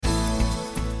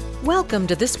Welcome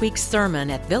to this week's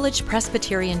sermon at Village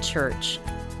Presbyterian Church.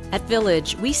 At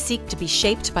Village, we seek to be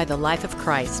shaped by the life of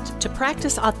Christ, to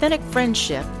practice authentic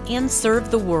friendship, and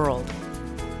serve the world.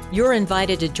 You're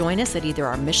invited to join us at either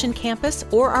our Mission Campus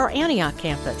or our Antioch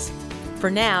campus.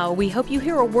 For now, we hope you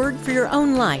hear a word for your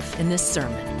own life in this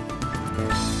sermon.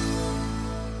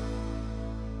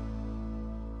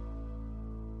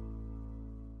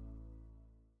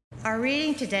 Our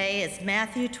reading today is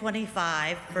Matthew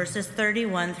 25, verses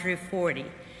 31 through 40.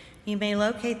 You may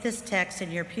locate this text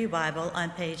in your Pew Bible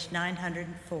on page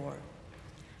 904.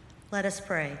 Let us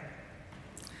pray.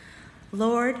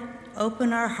 Lord,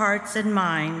 open our hearts and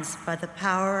minds by the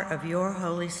power of your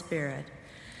Holy Spirit,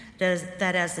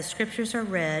 that as the scriptures are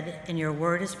read and your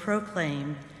word is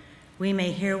proclaimed, we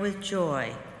may hear with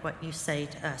joy what you say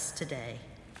to us today.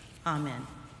 Amen.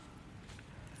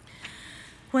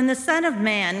 When the Son of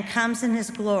Man comes in his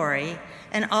glory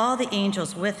and all the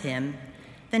angels with him,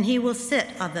 then he will sit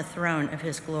on the throne of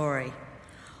his glory.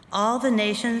 All the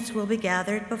nations will be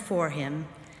gathered before him,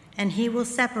 and he will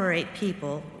separate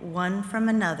people one from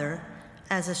another,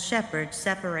 as a shepherd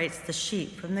separates the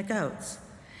sheep from the goats.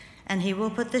 And he will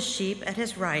put the sheep at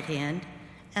his right hand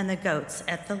and the goats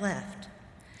at the left.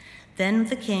 Then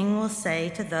the king will say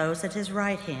to those at his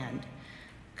right hand,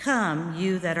 "Come,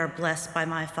 you that are blessed by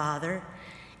my Father,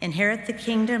 inherit the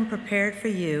kingdom prepared for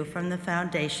you from the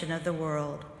foundation of the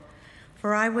world.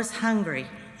 For I was hungry,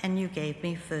 and you gave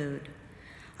me food.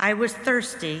 I was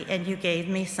thirsty, and you gave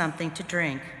me something to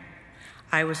drink.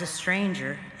 I was a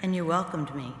stranger, and you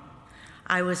welcomed me.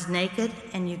 I was naked,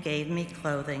 and you gave me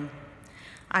clothing.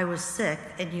 I was sick,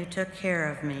 and you took care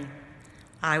of me.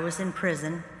 I was in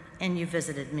prison, and you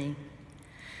visited me."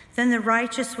 Then the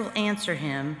righteous will answer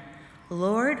him,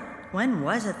 "Lord, when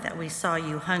was it that we saw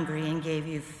you hungry and gave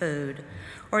you food,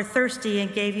 or thirsty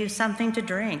and gave you something to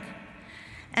drink?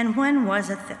 And when was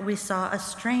it that we saw a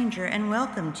stranger and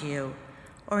welcomed you,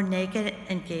 or naked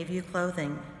and gave you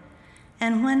clothing?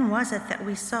 And when was it that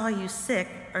we saw you sick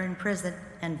or in prison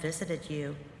and visited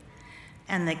you?"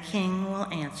 And the king will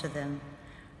answer them,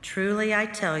 "Truly I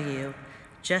tell you,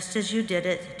 just as you did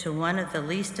it to one of the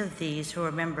least of these who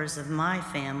are members of my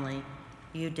family,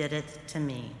 you did it to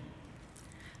me."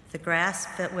 The grass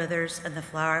withers and the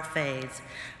flower fades,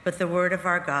 but the word of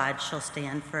our God shall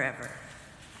stand forever.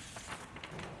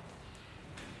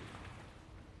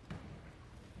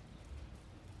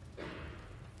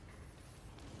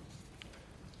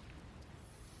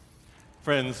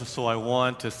 Friends, so I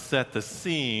want to set the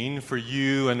scene for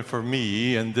you and for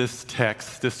me in this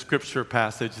text, this scripture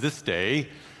passage this day.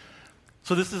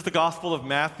 So this is the Gospel of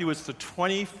Matthew. It's the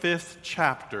 25th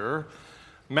chapter.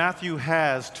 Matthew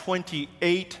has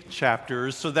 28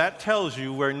 chapters, so that tells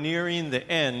you we're nearing the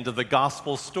end of the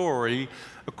gospel story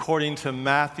according to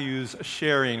Matthew's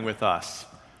sharing with us.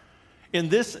 In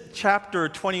this chapter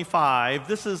 25,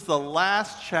 this is the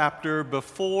last chapter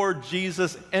before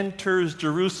Jesus enters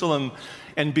Jerusalem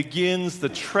and begins the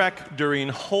trek during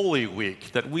Holy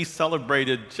Week that we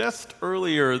celebrated just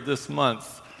earlier this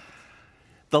month.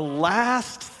 The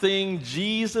last thing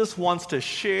Jesus wants to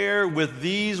share with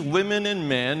these women and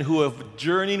men who have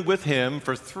journeyed with him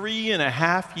for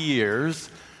 3.5 years,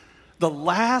 the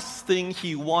last thing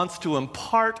he wants to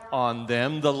impart on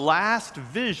them, the last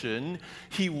vision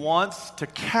he wants to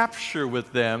capture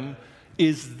with them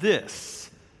is these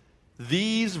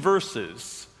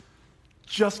verses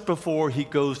just before he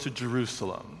goes to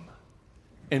Jerusalem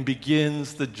and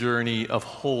begins the journey of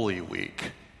Holy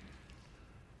Week.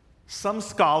 Some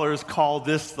scholars call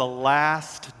this the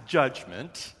last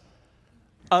judgment.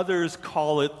 Others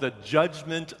call it the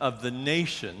judgment of the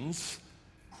nations.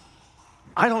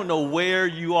 I don't know where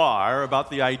you are about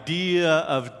the idea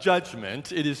of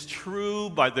judgment. It is true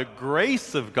by the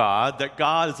grace of God that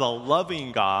God is a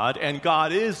loving God and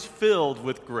God is filled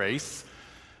with grace.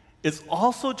 It's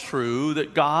also true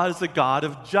that God is a God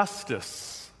of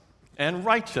justice and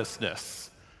righteousness.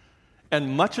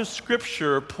 And much of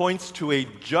Scripture points to a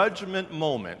judgment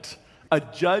moment, a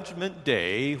judgment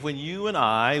day when you and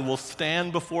I will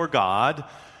stand before God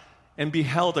and be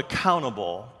held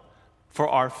accountable for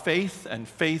our faith and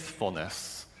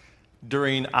faithfulness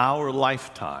during our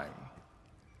lifetime.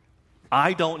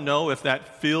 I don't know if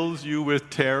that fills you with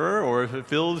terror or if it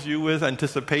fills you with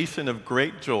anticipation of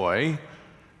great joy.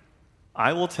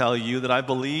 I will tell you that I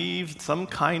believe some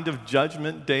kind of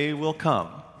judgment day will come.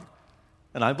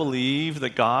 And I believe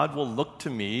that God will look to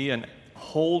me and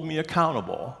hold me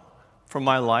accountable for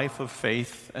my life of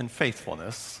faith and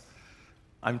faithfulness.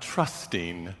 I'm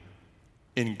trusting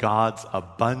in God's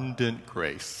abundant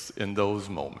grace in those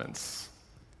moments.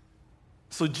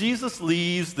 So Jesus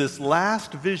leaves this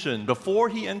last vision before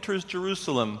he enters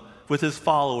Jerusalem with his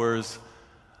followers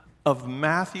of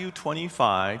Matthew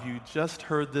 25. You just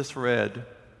heard this read.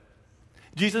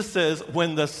 Jesus says,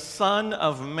 when the Son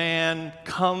of Man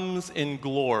comes in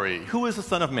glory. Who is the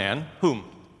Son of Man? Whom?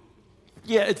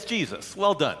 Yeah, it's Jesus.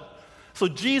 Well done. So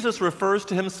Jesus refers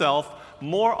to himself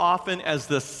more often as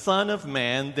the Son of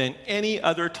Man than any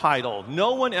other title.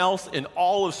 No one else in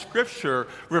all of Scripture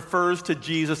refers to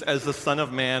Jesus as the Son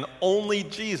of Man. Only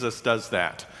Jesus does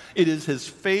that. It is his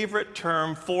favorite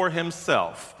term for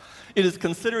himself. It is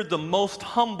considered the most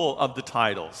humble of the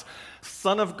titles.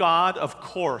 Son of God, of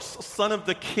course. Son of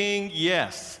the King,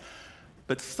 yes.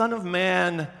 But Son of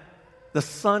Man, the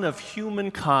Son of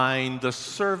humankind, the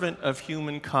servant of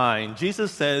humankind.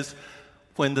 Jesus says,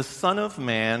 when the Son of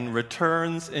Man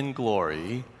returns in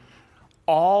glory,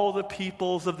 all the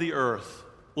peoples of the earth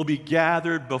will be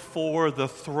gathered before the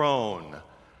throne.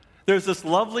 There's this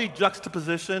lovely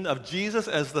juxtaposition of Jesus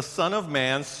as the Son of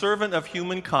Man, servant of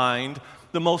humankind,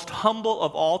 the most humble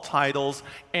of all titles,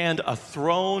 and a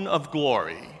throne of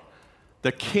glory.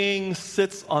 The King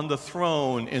sits on the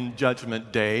throne in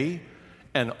Judgment Day,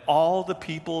 and all the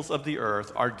peoples of the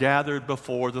earth are gathered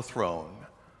before the throne.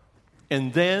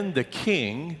 And then the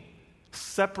King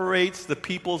separates the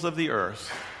peoples of the earth,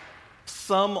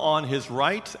 some on his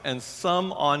right and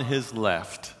some on his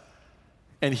left.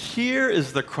 And here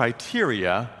is the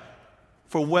criteria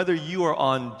for whether you are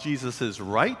on Jesus'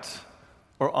 right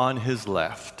or on his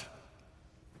left.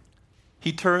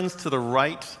 He turns to the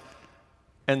right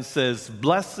and says,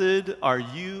 "Blessed are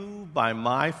you by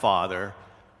my Father,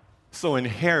 so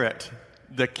inherit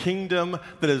the kingdom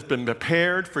that has been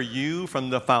prepared for you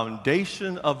from the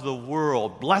foundation of the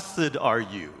world. Blessed are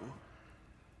you."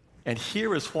 And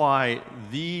here is why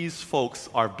these folks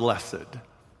are blessed.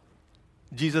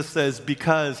 Jesus says,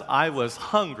 "Because I was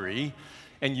hungry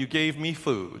and you gave me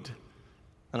food,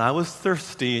 and I was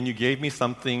thirsty and you gave me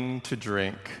something to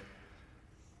drink,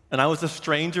 and I was a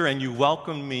stranger and you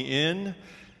welcomed me in,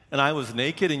 and I was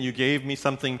naked and you gave me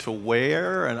something to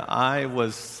wear, and I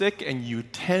was sick and you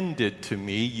tended to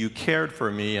me, you cared for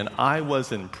me, and I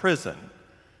was in prison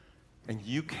and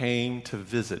you came to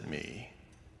visit me."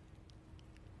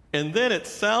 And then it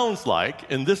sounds like,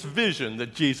 in this vision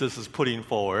that Jesus is putting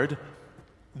forward,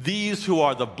 these who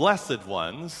are the blessed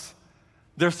ones,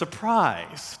 they're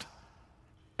surprised.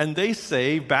 And they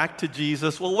say back to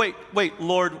Jesus, "Well, wait,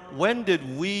 Lord, when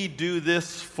did we do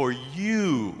this for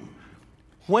you?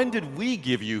 When did we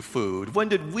give you food? When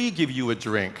did we give you a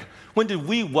drink? When did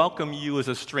we welcome you as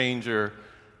a stranger?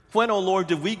 When, oh Lord,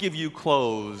 did we give you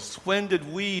clothes? When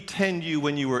did we tend you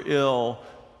when you were ill?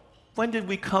 When did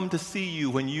we come to see you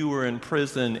when you were in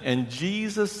prison?" And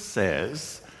Jesus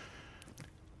says,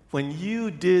 "When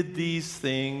you did these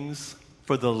things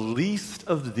for the least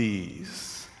of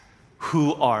these,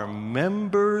 who are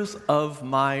members of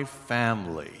my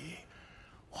family."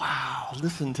 Wow,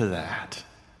 listen to that.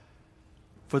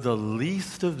 For the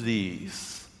least of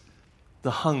these,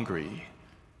 the hungry,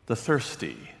 the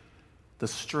thirsty, the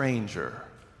stranger,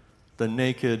 the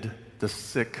naked, the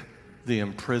sick, the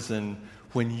imprisoned,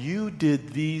 when you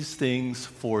did these things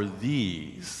for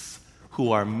these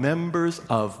who are members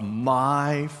of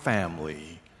my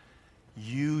family,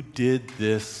 you did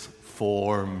this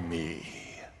for me.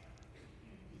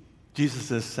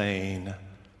 Jesus is saying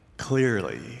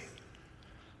clearly,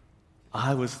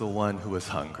 I was the one who was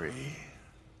hungry.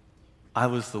 I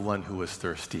was the one who was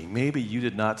thirsty. Maybe you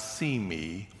did not see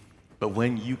me, but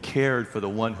when you cared for the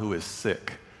one who is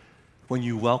sick, when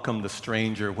you welcomed the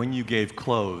stranger, when you gave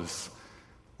clothes,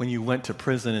 when you went to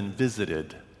prison and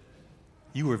visited,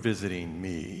 you were visiting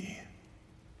me.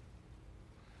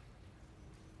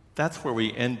 That's where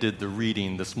we ended the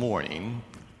reading this morning,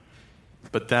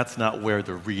 but that's not where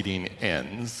the reading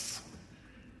ends.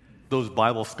 Those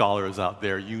Bible scholars out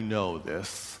there, you know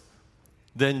this.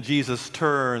 Then Jesus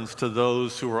turns to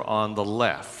those who are on the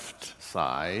left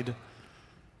side,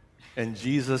 and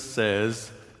Jesus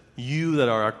says, "You that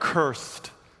are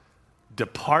accursed,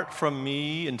 depart from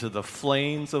me into the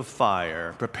flames of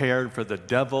fire, prepared for the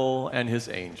devil and his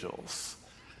angels.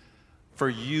 For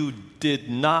you did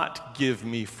not give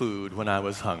me food when I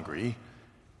was hungry.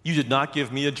 You did not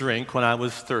give me a drink when I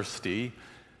was thirsty.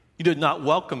 You did not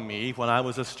welcome me when I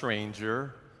was a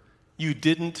stranger. You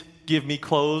didn't give me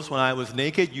clothes when I was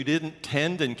naked. You didn't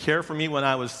tend and care for me when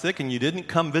I was sick, and you didn't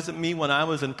come visit me when I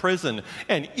was in prison."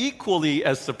 And equally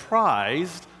as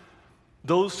surprised,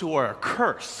 those who are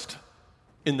accursed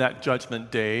in that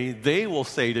judgment day, they will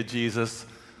say to Jesus,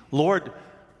 "Lord,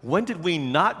 when did we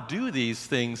not do these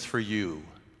things for you?"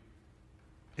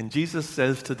 And Jesus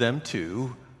says to them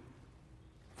too,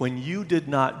 when you did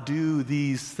not do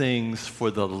these things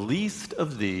for the least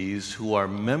of these who are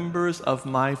members of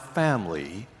my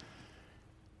family,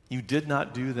 you did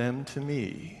not do them to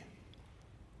me.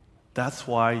 That's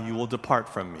why you will depart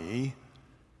from me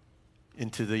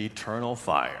into the eternal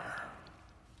fire.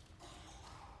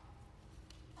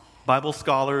 Bible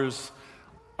scholars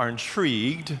are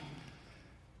intrigued.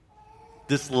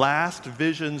 This last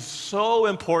vision, so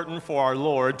important for our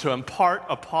Lord to impart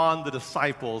upon the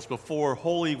disciples before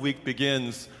Holy Week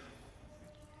begins.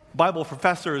 Bible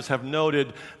professors have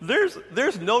noted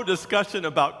there's no discussion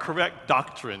about correct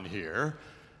doctrine here.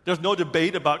 There's no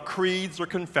debate about creeds or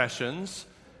confessions.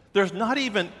 There's not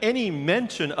even any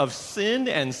mention of sin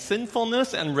and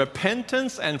sinfulness and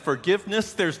repentance and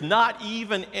forgiveness. There's not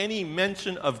even any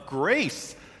mention of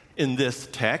grace in this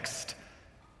text.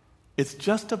 It's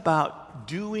just about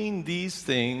doing these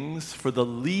things for the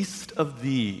least of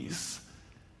these.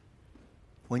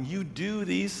 When you do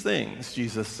these things,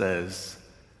 Jesus says,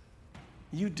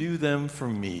 you do them for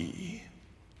me.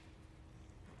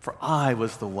 For I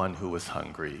was the one who was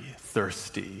hungry,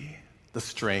 thirsty, the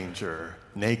stranger,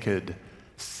 naked,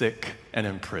 sick, and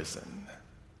in prison.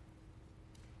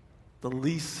 The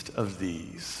least of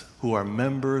these who are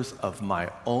members of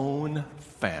my own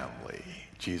family,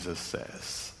 Jesus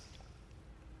says.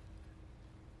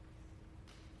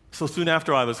 So soon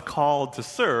after I was called to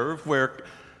serve, where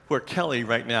Kelly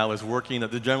right now is working at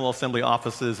the General Assembly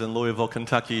offices in Louisville,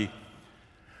 Kentucky,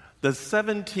 the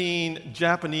 17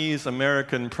 Japanese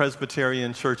American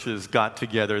Presbyterian churches got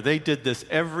together. They did this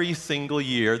every single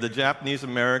year, the Japanese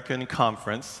American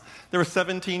Conference. There were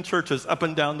 17 churches up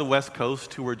and down the West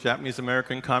Coast who were Japanese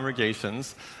American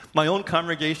congregations. My own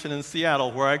congregation in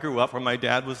Seattle, where I grew up, where my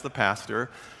dad was the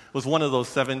pastor, was one of those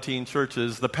 17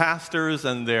 churches. The pastors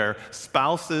and their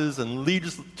spouses and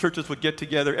leaders of churches would get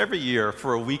together every year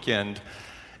for a weekend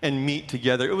and meet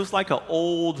together. It was like an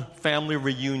old family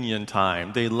reunion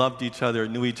time. They loved each other,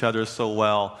 knew each other so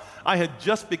well. I had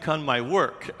just begun my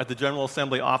work at the General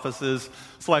Assembly offices,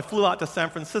 so I flew out to San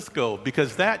Francisco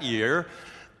because that year,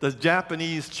 the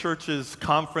Japanese Churches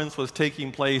Conference was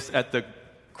taking place at the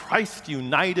Christ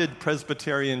United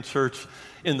Presbyterian Church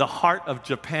in the heart of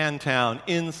Japantown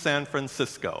in San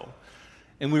Francisco.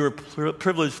 And we were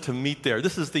privileged to meet there.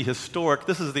 This is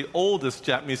the oldest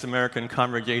Japanese American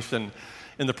congregation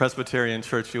in the Presbyterian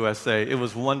Church USA. It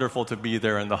was wonderful to be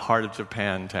there in the heart of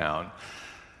Japantown.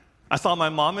 I saw my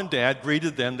mom and dad,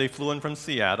 greeted them. They flew in from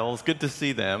Seattle. It was good to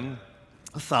see them.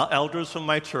 I saw elders from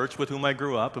my church with whom I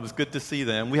grew up. It was good to see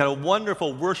them. We had a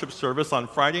wonderful worship service on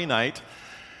Friday night,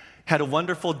 had a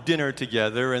wonderful dinner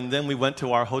together, and then we went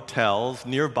to our hotels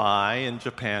nearby in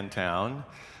Japantown.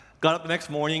 Got up the next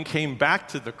morning, came back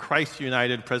to the Christ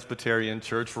United Presbyterian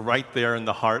Church right there in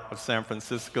the heart of San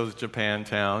Francisco's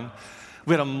Japantown.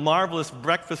 We had a marvelous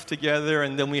breakfast together,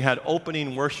 and then we had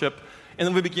opening worship, and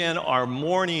then we began our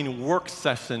morning work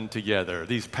session together,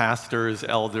 these pastors,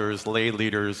 elders, lay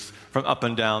leaders from up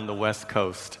and down the West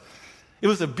Coast. It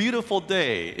was a beautiful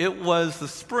day. It was the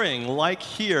spring, like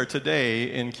here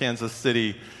today in Kansas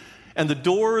City, and the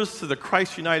doors to the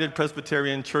Christ United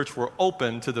Presbyterian Church were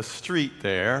open to the street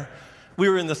there. We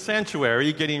were in the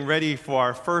sanctuary getting ready for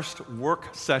our first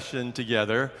work session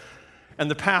together, and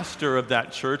the pastor of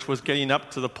that church was getting up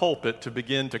to the pulpit to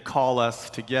begin to call us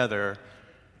together.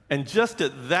 And just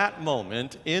at that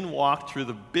moment, in walked through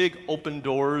the big open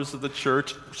doors of the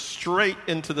church, straight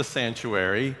into the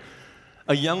sanctuary,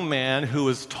 a young man who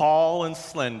was tall and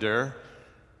slender,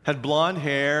 had blonde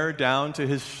hair down to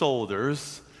his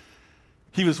shoulders.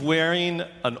 He was wearing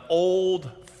an old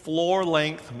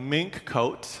floor-length mink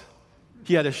coat.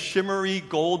 He had a shimmery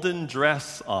golden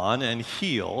dress on and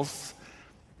heels.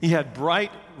 He had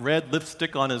bright red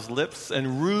lipstick on his lips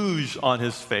and rouge on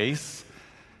his face.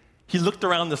 He looked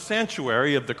around the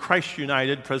sanctuary of the Christ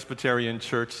United Presbyterian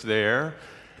Church there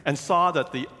and saw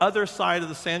that the other side of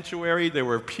the sanctuary, there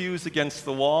were pews against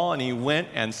the wall, and he went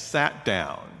and sat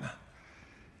down.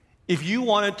 If you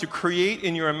wanted to create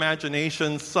in your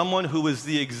imagination someone who was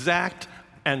the exact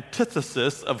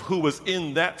antithesis of who was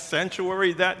in that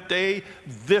sanctuary that day,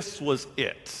 this was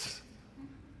it.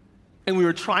 And we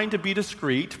were trying to be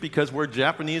discreet because we're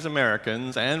Japanese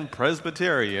Americans and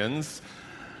Presbyterians,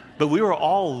 but we were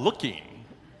all looking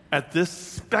at this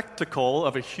spectacle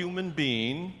of a human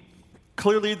being.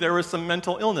 Clearly, there were some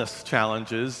mental illness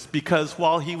challenges because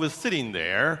while he was sitting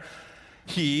there,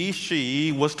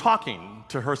 she was talking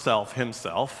to herself,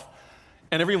 himself,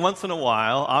 and every once in a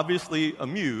while, obviously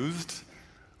amused,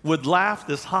 would laugh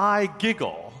this high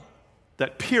giggle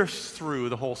that pierced through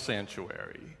the whole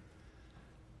sanctuary.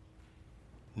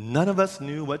 None of us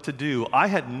knew what to do. I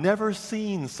had never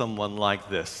seen someone like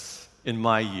this in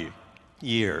my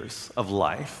years of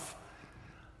life.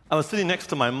 I was sitting next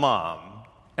to my mom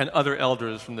and other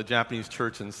elders from the Japanese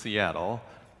church in Seattle,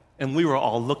 and we were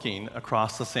all looking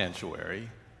across the sanctuary.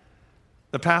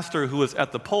 The pastor who was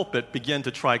at the pulpit began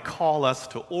to try call us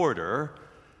to order,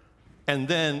 and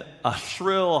then a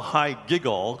shrill, high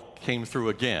giggle came through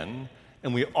again,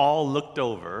 and we all looked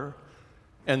over,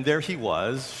 and there she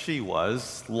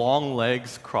was, long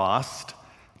legs crossed,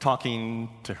 talking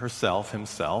to herself,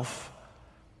 himself.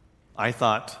 I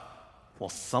thought, well,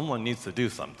 someone needs to do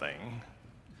something.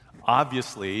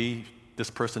 Obviously, this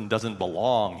person doesn't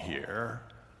belong here.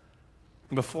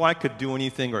 And before I could do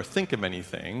anything or think of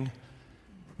anything,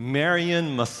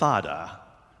 Marian Masada,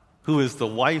 who is the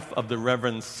wife of the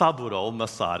Reverend Saburo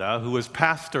Masada, who is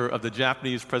pastor of the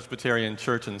Japanese Presbyterian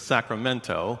Church in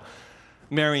Sacramento.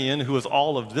 Marian, who is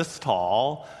all of this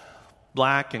tall,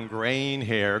 black and graying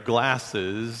hair,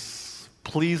 glasses,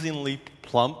 pleasingly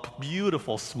plump,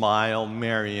 beautiful smile,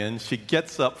 Marian. She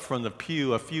gets up from the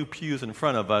pew, a few pews in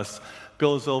front of us,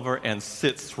 goes over and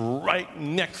sits right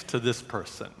next to this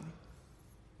person.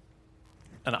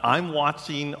 And I'm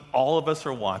watching, all of us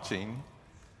are watching,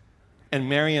 and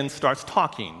Marian starts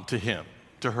talking to him,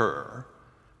 to her.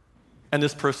 And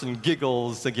this person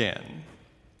giggles again.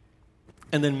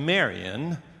 And then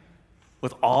Marian,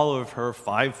 with all of her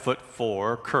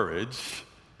 5'4" courage,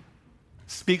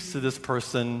 speaks to this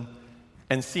person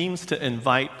and seems to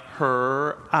invite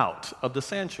her out of the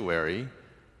sanctuary.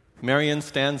 Marian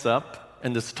stands up,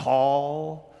 and this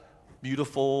tall,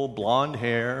 beautiful,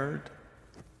 blonde-haired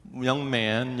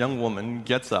young woman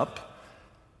gets up,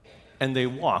 and they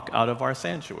walk out of our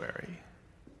sanctuary.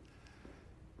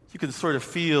 You can sort of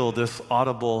feel this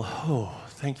audible, oh,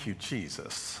 thank you,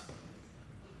 Jesus.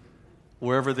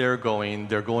 Wherever they're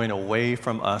going away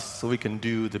from us so we can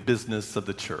do the business of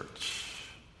the church.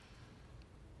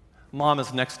 Mom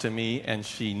is next to me, and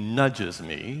she nudges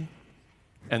me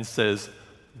and says,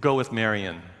 go with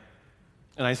Marian.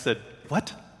 And I said,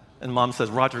 what? And Mom says,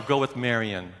 Rodger, go with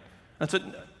Marian. I said,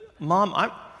 Mom,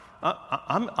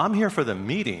 I'm here for the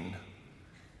meeting.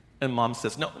 And Mom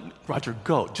says, no, Rodger,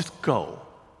 go, just go.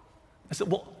 I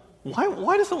said, well,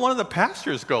 why doesn't one of the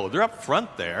pastors go? They're up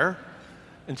front there.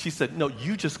 And she said, no,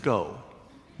 you just go.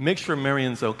 Make sure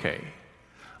Marian's okay.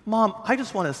 Mom, I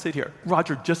just want to sit here.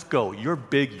 Rodger, just go. You're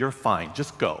big, you're fine,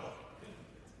 just go.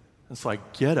 And so I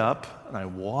get up, and I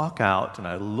walk out, and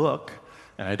I look,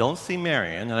 and I don't see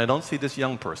Marian, and I don't see this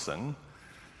young person.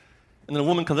 And then a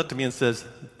woman comes up to me and says,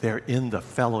 they're in the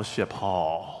fellowship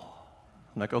hall.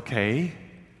 I'm like, okay.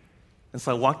 And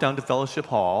so I walked down to fellowship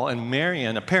hall, and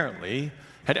Marian apparently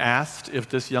had asked if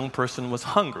this young person was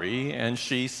hungry, and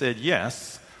she said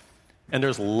yes. And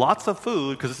there's lots of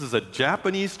food, because this is a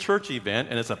Japanese church event,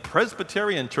 and it's a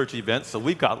Presbyterian church event, so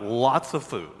we've got lots of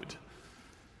food.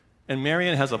 And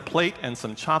Marian has a plate and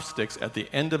some chopsticks at the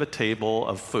end of a table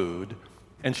of food,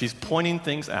 and she's pointing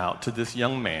things out to this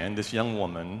young man, this young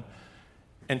woman,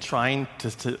 and trying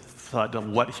to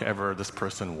whatever this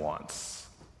person wants.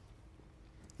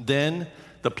 Then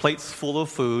the plate's full of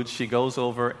food. She goes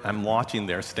over. I'm watching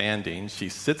there, standing. She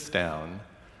sits down,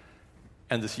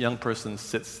 and this young person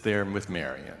sits there with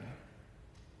Marian.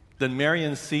 Then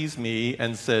Marian sees me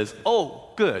and says,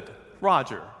 oh, good,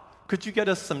 Rodger, could you get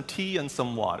us some tea and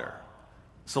some water?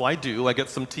 So I do. I get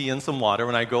some tea and some water,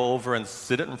 and I go over and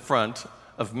sit it in front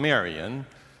of Marian,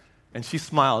 and she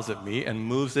smiles at me and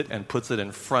moves it and puts it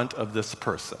in front of this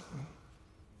person.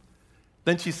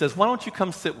 Then she says, why don't you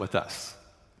come sit with us?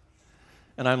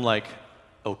 And I'm like,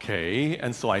 okay.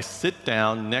 And so I sit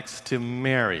down next to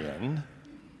Marian,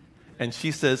 and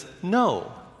she says,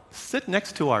 no, sit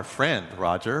next to our friend,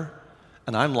 Rodger.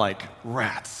 And I'm like,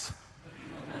 rats.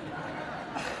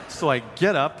 So I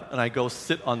get up, and I go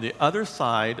sit on the other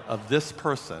side of this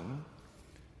person,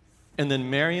 and then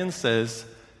Marian says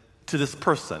to this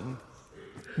person,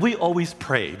 we always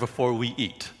pray before we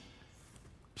eat.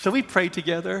 Shall we pray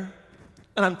together?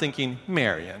 And I'm thinking,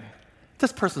 Marian,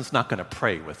 this person's not going to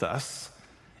pray with us.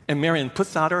 And Marian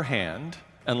puts out her hand,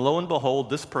 and lo and behold,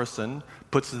 this person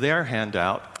puts their hand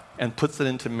out and puts it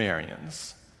into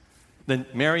Marian's. Then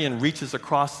Marian reaches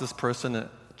across this person and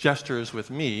gestures with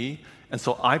me, and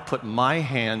so I put my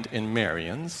hand in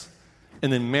Marian's,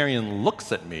 and then Marian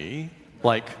looks at me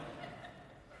like,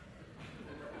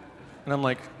 and I'm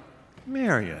like,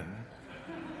 Marian.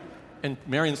 And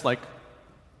Marian's like,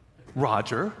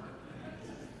 Rodger.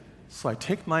 So I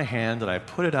take my hand and I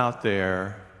put it out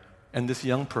there, and this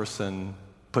young person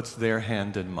puts their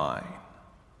hand in mine.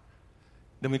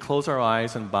 Then we close our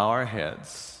eyes and bow our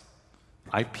heads.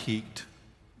 I peeked.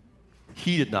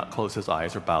 He did not close his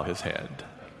eyes or bow his head.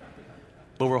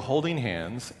 but we're holding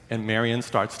hands, and Marion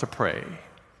starts to pray.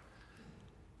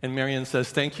 And Marion says,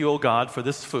 "Thank you, O God, for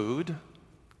this food.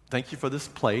 Thank you for this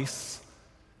place.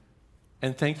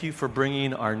 And thank you for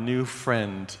bringing our new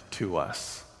friend to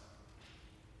us."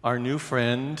 Our new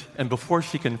friend, and before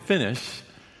she can finish,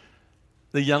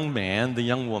 the young man, the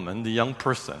young woman, the young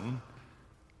person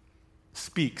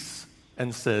speaks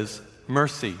and says,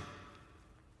 "Mercy."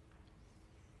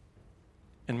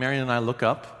 And Marion and I look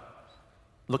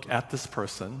at this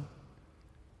person.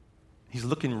 He's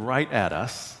looking right at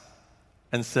us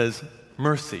and says,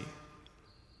 "Mercy.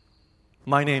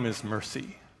 My name is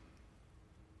Mercy."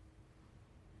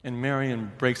 And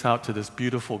Marion breaks out to this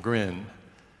beautiful grin,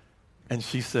 and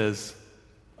she says,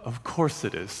 "Of course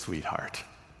it is, sweetheart.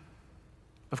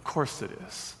 Of course it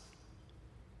is."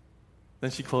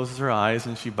 Then she closes her eyes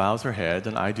and she bows her head,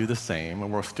 and I do the same,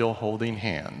 and we're still holding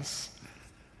hands.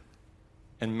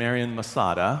 And Marion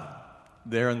Masada,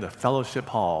 there in the fellowship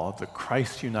hall of the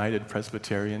Christ United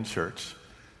Presbyterian Church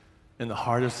in the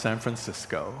heart of San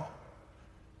Francisco,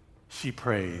 she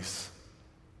prays,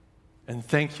 "And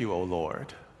thank you, O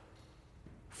Lord,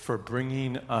 for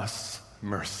bringing us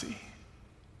mercy.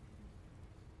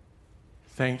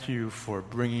 Thank you for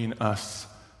bringing us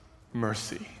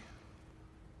mercy.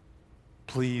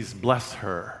 Please bless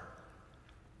her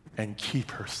and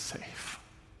keep her safe.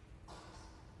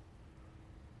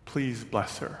 Please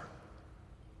bless her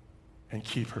and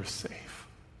keep her safe."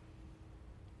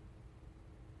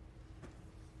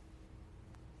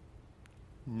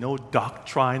 No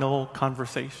doctrinal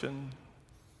conversation,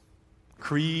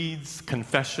 creeds,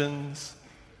 confessions,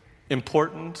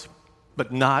 important,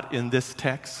 but not in this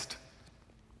text.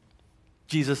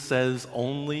 Jesus says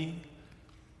only,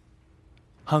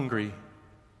 hungry,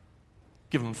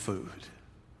 give them food.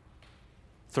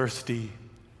 Thirsty,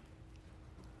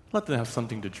 let them have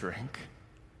something to drink.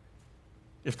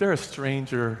 If they're a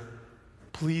stranger,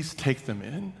 please take them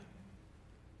in.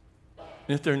 And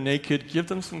if they're naked, give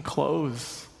them some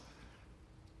clothes.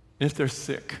 And if they're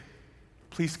sick,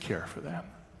 please care for them.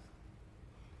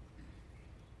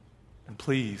 And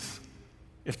please,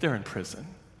 if they're in prison,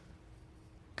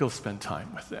 go spend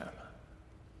time with them.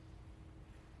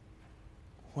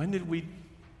 When did we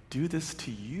do this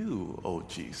to you, O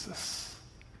Jesus?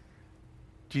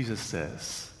 Jesus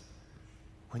says,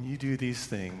 when you do these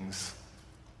things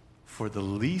for the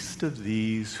least of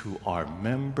these who are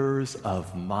members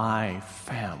of my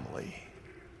family,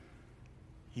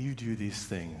 you do these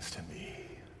things to me.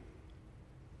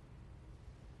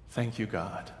 Thank you,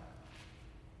 God,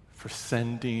 for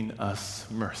sending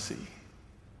us mercy.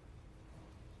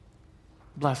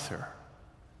 Bless her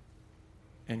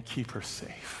and keep her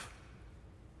safe.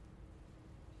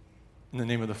 In the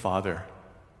name of the Father,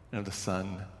 and of the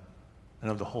Son,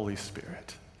 and of the Holy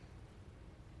Spirit.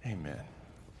 Amen.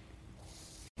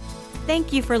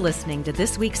 Thank you for listening to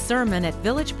this week's sermon at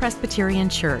Village Presbyterian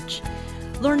Church.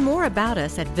 Learn more about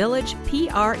us at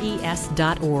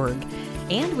villagepres.org,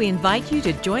 and we invite you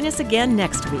to join us again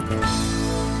next week.